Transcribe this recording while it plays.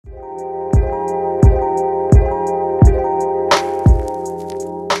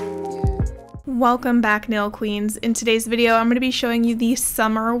Welcome back, nail queens. In today's video I'm going to be showing you the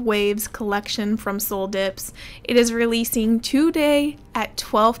Summer Waves collection from Soul Dips. It is releasing today at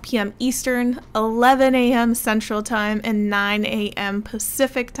 12 p.m. Eastern, 11 a.m. Central Time, and 9 a.m.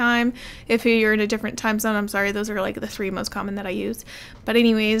 Pacific Time. If you're in a different time zone, I'm sorry, those are like the three most common that I use. But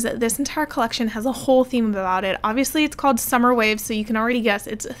anyways, this entire collection has a whole theme about it. Obviously it's called Summer Waves, so you can already guess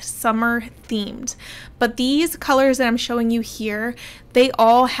it's summer themed. But these colors that I'm showing you here, they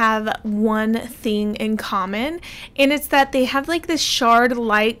all have one thing in common, and it's that they have like this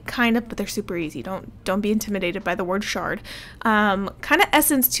shard-like kind of, but they're super easy. Don't be intimidated by the word shard. Kind of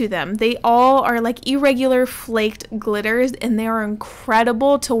essence to them. They all are like irregular flaked glitters, and they are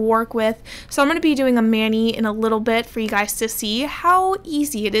incredible to work with. So I'm going to be doing a mani in a little bit for you guys to see how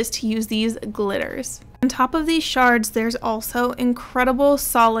easy it is to use these glitters. On top of these shards, there's also incredible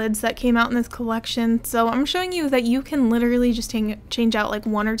solids that came out in this collection. So I'm showing you that you can literally just change out like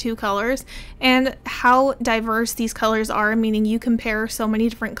one or two colors, and how diverse these colors are, meaning you can pair so many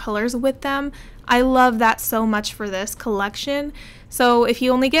different colors with them. I love that so much for this collection. So if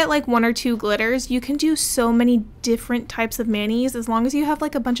you only get like one or two glitters, you can do so many different types of manis as long as you have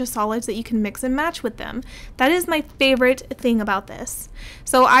like a bunch of solids that you can mix and match with them. That is my favorite thing about this.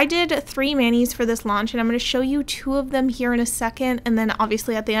 So I did 3 manis for this launch, and I'm going to show you 2 of them here in a second, and then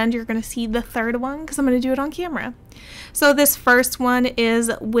obviously at the end you're going to see the third one because I'm going to do it on camera. So this first one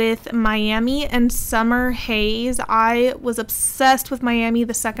is with Miami and Summer Haze. I was obsessed with Miami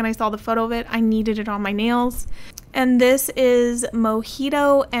the second I saw the photo of it. I needed it on my nails. And this is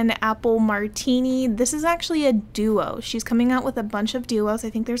Mojito and Apple Martini. This is actually a duo. She's coming out with a bunch of duos. I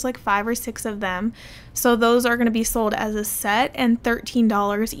think there's like 5 or 6 of them. So those are going to be sold as a set and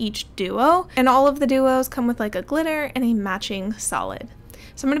 $13 each duo. And all of the duos come with like a glitter and a matching solid.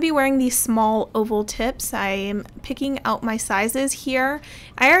 So I'm going to be wearing these small oval tips. I am picking out my sizes here.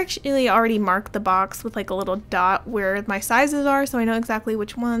 I actually already marked the box with like a little dot where my sizes are, so I know exactly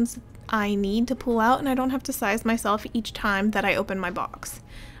which ones I need to pull out, and I don't have to size myself each time that I open my box.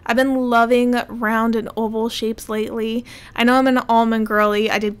 I've been loving round and oval shapes lately. I know I'm an almond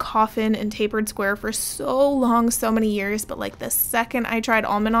girly. I did coffin and tapered square for so long, so many years, but like the second I tried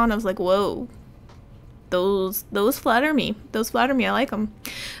almond on, I was like, whoa. Those flatter me. Those flatter me. I like them.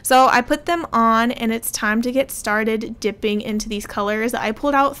 So I put them on, and it's time to get started dipping into these colors. I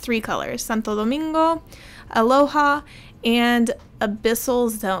pulled out 3 colors: Santo Domingo, Aloha, and Abyssal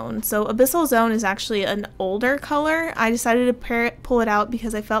Zone. So Abyssal Zone is actually an older color. I decided to pull it out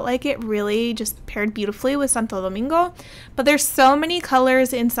because I felt like it really just paired beautifully with Santo Domingo. But there's so many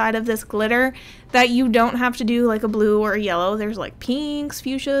colors inside of this glitter that you don't have to do like a blue or a yellow. There's like pinks,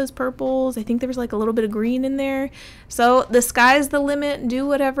 fuchsias, purples. I think there was like a little bit of green in there. So the sky's the limit. Do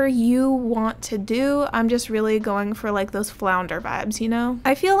whatever you want to do. I'm just really going for like those flounder vibes, you know?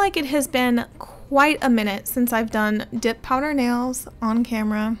 I feel like it has been quite a minute since I've done dip powder nails on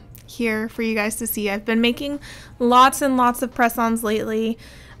camera here for you guys to see. I've been making lots and lots of press-ons lately.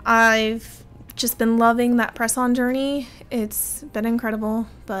 I've just been loving that press-on journey. It's been incredible,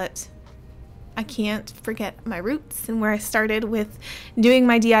 but I can't forget my roots and where I started with doing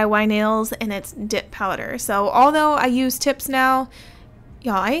my DIY nails, and it's dip powder. So although I use tips now,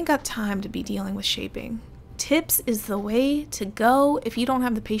 y'all, I ain't got time to be dealing with shaping. Tips is the way to go if you don't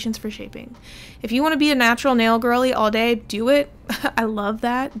have the patience for shaping. If you want to be a natural nail girly all day, do it. I love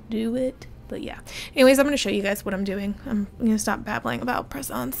that. Do it. But yeah. Anyways, I'm going to show you guys what I'm doing. I'm going to stop babbling about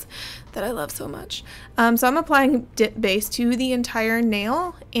press-ons that I love so much. So I'm applying dip base to the entire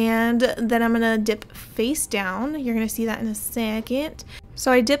nail, and then I'm going to dip face down. You're going to see that in a second. So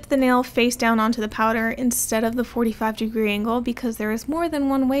I dip the nail face down onto the powder instead of the 45-degree angle because there is more than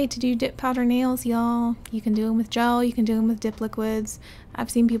one way to do dip powder nails, y'all. You can do them with gel, you can do them with dip liquids. I've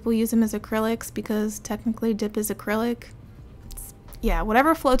seen people use them as acrylics because technically dip is acrylic. Yeah,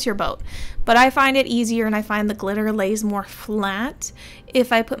 whatever floats your boat. But I find it easier, and I find the glitter lays more flat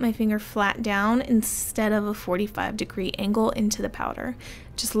if I put my finger flat down instead of a 45-degree angle into the powder.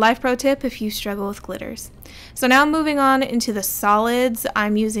 Just life pro tip if you struggle with glitters. So now moving on into the solids,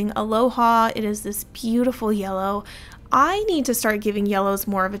 I'm using Aloha. It is this beautiful yellow. I need to start giving yellows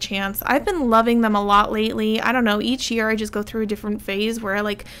more of a chance. I've been loving them a lot lately. I don't know, each year I just go through a different phase where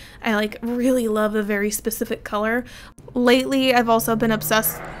I really love a very specific color. Lately, I've also been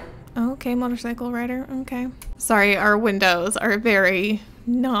obsessed. Okay, motorcycle rider. Okay. Sorry, our windows are very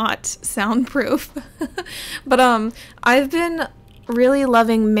not soundproof. But I've been really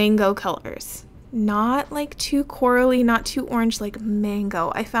loving mango colors. Not like too corally, not too orange, like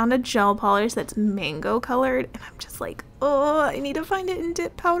mango. I found a gel polish that's mango colored, and I'm just like, oh, I need to find it in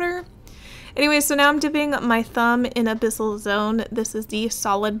dip powder. Anyway, so now I'm dipping my thumb in Abyssal Zone. This is the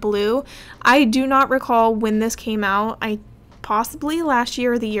solid blue. I do not recall when this came out. Possibly last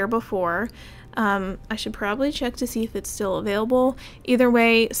year or the year before. I should probably check to see if it's still available. Either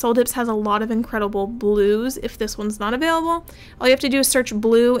way, Soul Dips has a lot of incredible blues. If this one's not available, all you have to do is search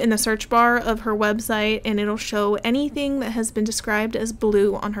blue in the search bar of her website and it'll show anything that has been described as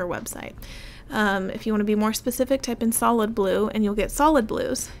blue on her website. If you want to be more specific, type in solid blue and you'll get solid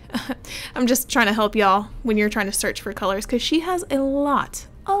blues. I'm just trying to help y'all when you're trying to search for colors because she has a lot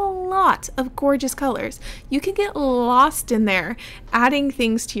of gorgeous colors. You can get lost in there adding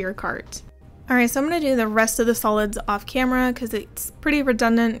things to your cart. Alright, so I'm going to do the rest of the solids off camera because it's pretty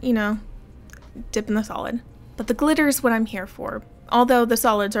redundant, you know, dip in the solid. But the glitter is what I'm here for. Although the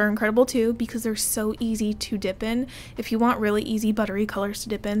solids are incredible too because they're so easy to dip in. If you want really easy buttery colors to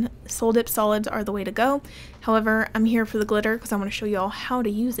dip in, Soul Dip solids are the way to go. However, I'm here for the glitter because I want to show you all how to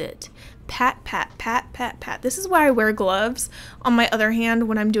use it. Pat, pat, pat, pat, pat. This is why I wear gloves on my other hand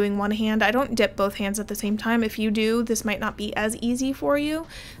when I'm doing one hand. I don't dip both hands at the same time. If you do, this might not be as easy for you,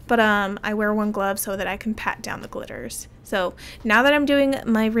 but I wear one glove so that I can pat down the glitters. So now that I'm doing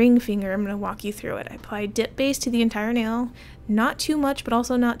my ring finger, I'm going to walk you through it. I apply dip base to the entire nail, not too much, but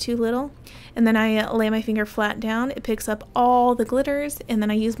also not too little. And then I lay my finger flat down. It picks up all the glitters, and then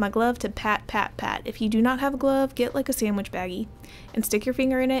I use my glove to pat, pat, pat. If you do not have a glove, get like a sandwich baggie and stick your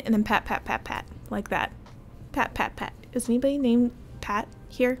finger in it and then pat, pat, pat, pat, like that. Pat, pat, pat. Is anybody named Pat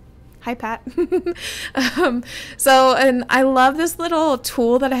here? Hi, Pat. And I love this little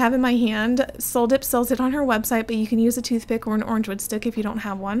tool that I have in my hand. Soul Dip sells it on her website, but you can use a toothpick or an orange wood stick if you don't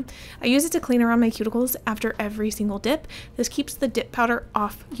have one. I use it to clean around my cuticles after every single dip. This keeps the dip powder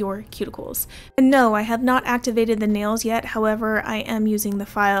off your cuticles. And no, I have not activated the nails yet. However, I am using the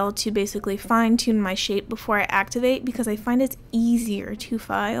file to basically fine tune my shape before I activate because I find it's easier to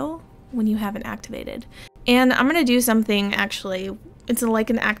file when you haven't activated. And I'm going to do something actually. It's like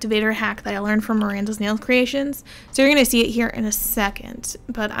an activator hack that I learned from Miranda's Nail Creations. So you're going to see it here in a second.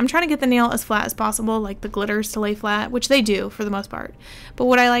 But I'm trying to get the nail as flat as possible, like the glitters to lay flat, which they do for the most part. But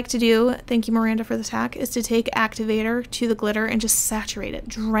what I like to do, thank you Miranda for this hack, is to take activator to the glitter and just saturate it,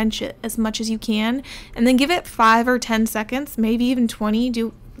 drench it as much as you can, and then give it 5 or 10 seconds, maybe even 20,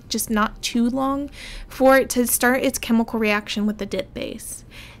 do just not too long, for it to start its chemical reaction with the dip base.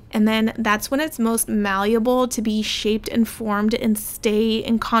 And then that's when it's most malleable to be shaped and formed and stay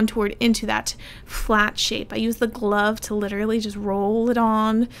and contoured into that flat shape. I use the glove to literally just roll it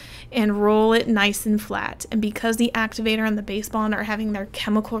on and roll it nice and flat. And because the activator and the base bond are having their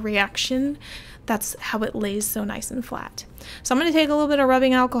chemical reaction, that's how it lays so nice and flat. So I'm going to take a little bit of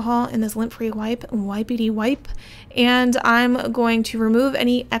rubbing alcohol in this lint-free wipe, wipey wipe, and I'm going to remove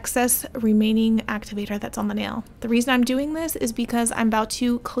any excess remaining activator that's on the nail. The reason I'm doing this is because I'm about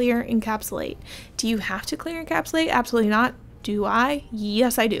to clear encapsulate. Do you have to clear encapsulate? Absolutely not. Do I?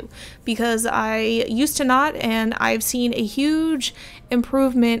 Yes, I do. Because I used to not, and I've seen a huge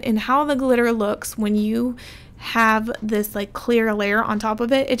improvement in how the glitter looks when you have this like clear layer on top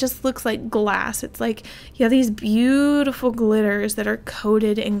of it. It just looks like glass. It's like you have these beautiful glitters that are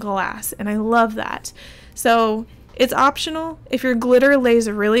coated in glass, and I love that. So it's optional. If your glitter lays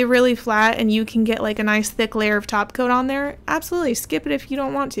really flat and you can get like a nice thick layer of top coat on there, absolutely skip it if you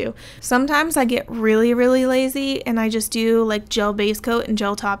don't want to. Sometimes I get really lazy and I just do like gel base coat and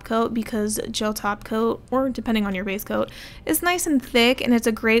gel top coat, because gel top coat, or depending on your base coat, is nice and thick and it's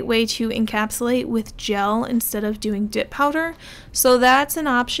a great way to encapsulate with gel instead of doing dip powder. So that's an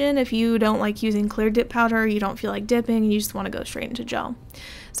option if you don't like using clear dip powder, you don't feel like dipping, and you just want to go straight into gel.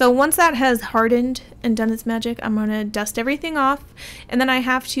 So once that has hardened and done its magic, I'm going to dust everything off, and then I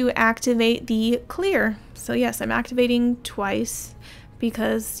have to activate the clear. So yes, I'm activating twice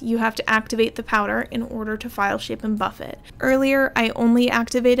because you have to activate the powder in order to file shape and buff it. Earlier, I only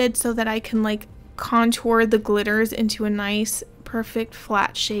activated so that I can like contour the glitters into a nice, perfect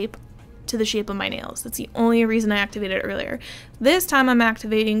flat shape to the shape of my nails. That's the only reason I activated earlier. This time I'm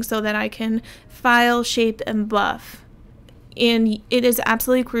activating so that I can file, shape, and buff. And it is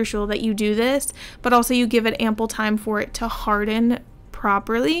absolutely crucial that you do this, but also you give it ample time for it to harden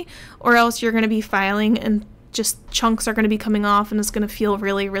properly, or else you're going to be filing and just chunks are going to be coming off and it's going to feel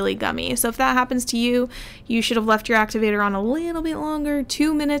really gummy. So if that happens to you, you should have left your activator on a little bit longer.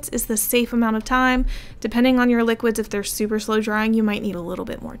 2 minutes is the safe amount of time. Depending on your liquids, if they're super slow drying, you might need a little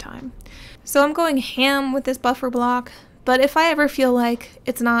bit more time. So I'm going ham with this buffer block, but if I ever feel like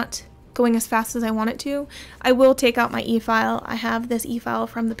it's not going as fast as I want it to, I will take out my e-file. I have this e-file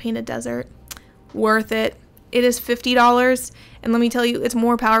from the Painted Desert. Worth it. It is $50, and let me tell you, it's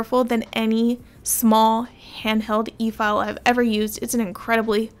more powerful than any small handheld e-file I've ever used. It's an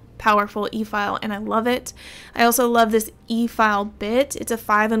incredibly powerful e-file, and I love it. I also love this e-file bit. It's a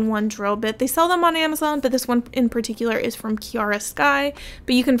 5-in-1 drill bit. They sell them on Amazon, but this one in particular is from Kiara Sky,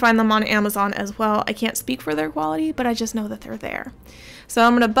 but you can find them on Amazon as well. I can't speak for their quality, but I just know that they're there. So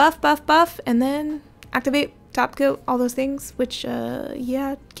I'm going to buff, and then activate, top coat, all those things, which,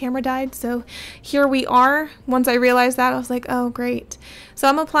 yeah, camera died. So here we are. Once I realized that, I was like, oh, great. So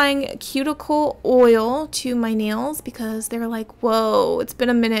I'm applying cuticle oil to my nails because they're like, whoa, it's been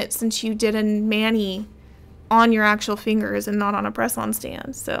a minute since you did a mani on your actual fingers and not on a press-on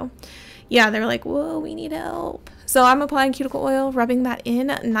stand. So yeah, they're like, whoa, we need help. So I'm applying cuticle oil, rubbing that in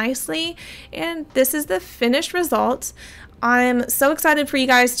nicely, and this is the finished result. I'm so excited for you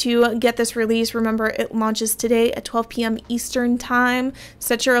guys to get this release. Remember, it launches today at 12 p.m. Eastern time.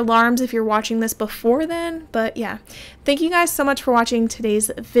 Set your alarms if you're watching this before then. But yeah, thank you guys so much for watching today's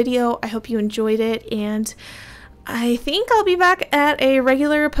video. I hope you enjoyed it, and I think I'll be back at a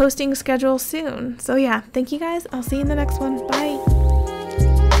regular posting schedule soon. So yeah, thank you guys. I'll see you in the next one. Bye.